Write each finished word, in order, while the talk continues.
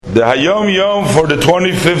The Hayom Yom for the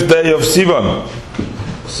 25th day of Sivan.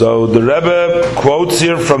 So the Rebbe quotes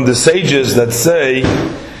here from the sages that say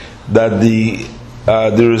that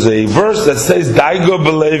there is a verse that says Daigo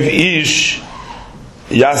belev ish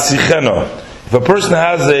yasicheno. If a person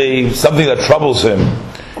has something that troubles him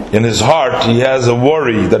in his heart, he has a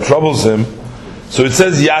worry that troubles him, so it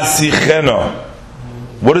says yasicheno.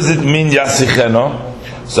 What does it mean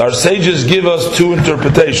yasicheno? So our sages give us two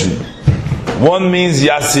interpretations. One means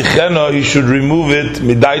yasicheno, he should remove it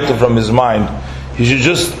midaita from his mind. He should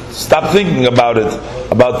just stop thinking about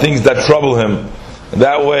it, about things that trouble him.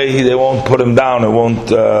 That way they won't put him down, it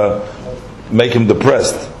won't make him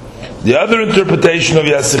depressed. The other interpretation of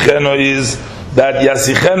yasicheno is that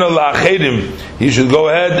yasicheno la'achedim, he should go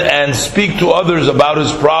ahead and speak to others about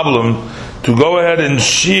his problem, to go ahead and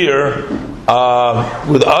share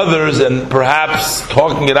with others, and perhaps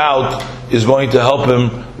talking it out is going to help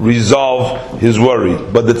him resolve his worry.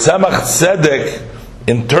 But the Tzemach Tzedek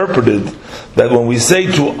interpreted that when we say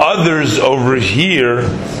to others over here,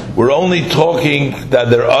 we're only talking that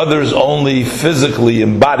they're others only physically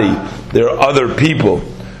in body, they're other people,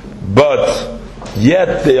 but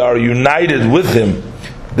yet they are united with him.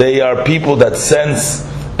 They are people that sense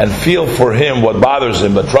and feel for him what bothers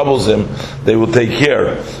him, what troubles him, they will take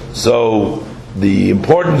care. So the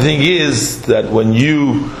important thing is that when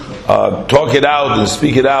you talk it out and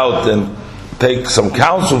speak it out and take some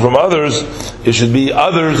counsel from others, it should be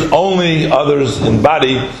others, only others in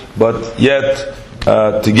body, but yet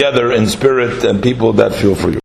together in spirit, and people that feel for you.